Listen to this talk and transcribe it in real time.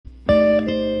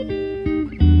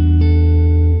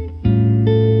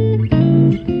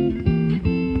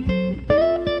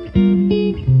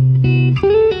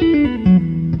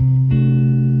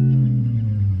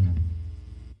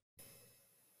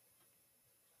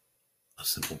A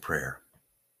simple prayer.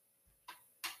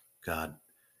 God,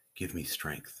 give me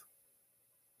strength.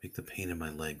 Make the pain in my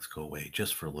legs go away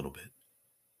just for a little bit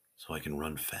so I can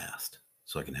run fast,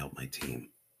 so I can help my team.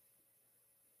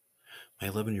 My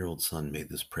 11-year-old son made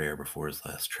this prayer before his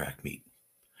last track meet.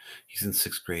 He's in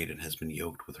sixth grade and has been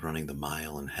yoked with running the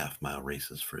mile and half-mile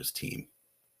races for his team,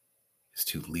 his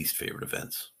two least favorite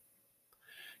events.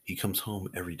 He comes home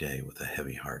every day with a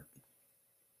heavy heart.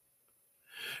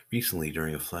 Recently,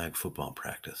 during a flag football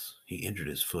practice, he injured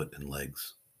his foot and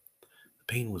legs. The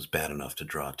pain was bad enough to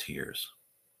draw tears.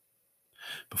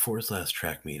 Before his last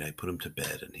track meet, I put him to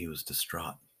bed and he was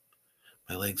distraught.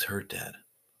 My legs hurt, Dad.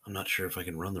 I'm not sure if I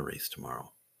can run the race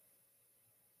tomorrow.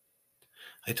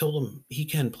 I told him he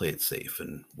can play it safe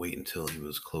and wait until he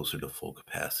was closer to full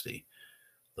capacity,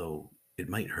 though it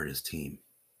might hurt his team.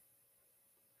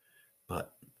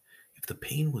 But if the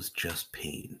pain was just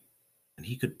pain and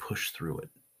he could push through it,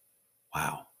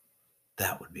 wow,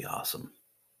 that would be awesome.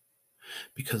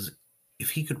 Because if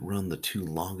he could run the two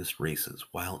longest races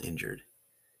while injured,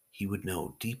 he would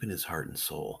know deep in his heart and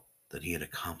soul that he had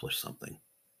accomplished something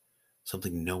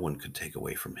no one could take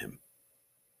away from him.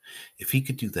 If he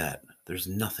could do that, there's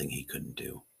nothing he couldn't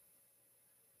do.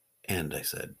 And I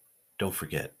said, don't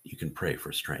forget, you can pray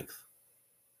for strength.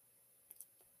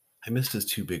 I missed his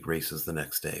two big races the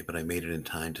next day, but I made it in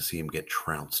time to see him get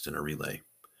trounced in a relay.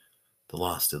 The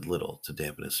loss did little to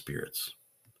dampen his spirits.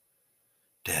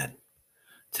 Dad,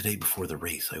 today before the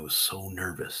race, I was so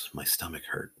nervous, my stomach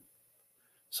hurt.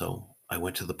 So I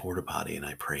went to the porta potty and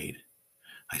I prayed.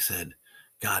 I said,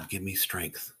 God, give me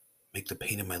strength. Make the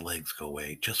pain in my legs go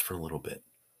away just for a little bit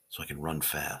so I can run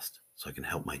fast, so I can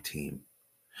help my team.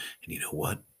 And you know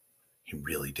what? He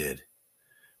really did.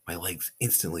 My legs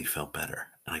instantly felt better,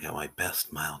 and I got my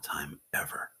best mile time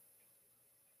ever.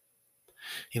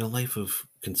 In a life of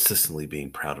consistently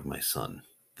being proud of my son,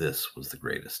 this was the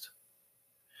greatest.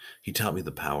 He taught me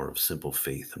the power of simple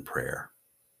faith and prayer.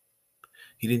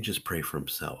 He didn't just pray for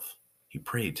himself, he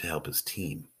prayed to help his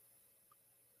team.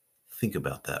 Think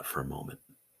about that for a moment.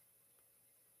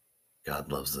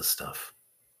 God loves this stuff.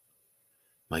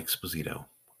 Mike Sposito,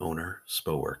 owner,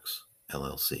 SpoWorks,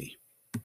 LLC.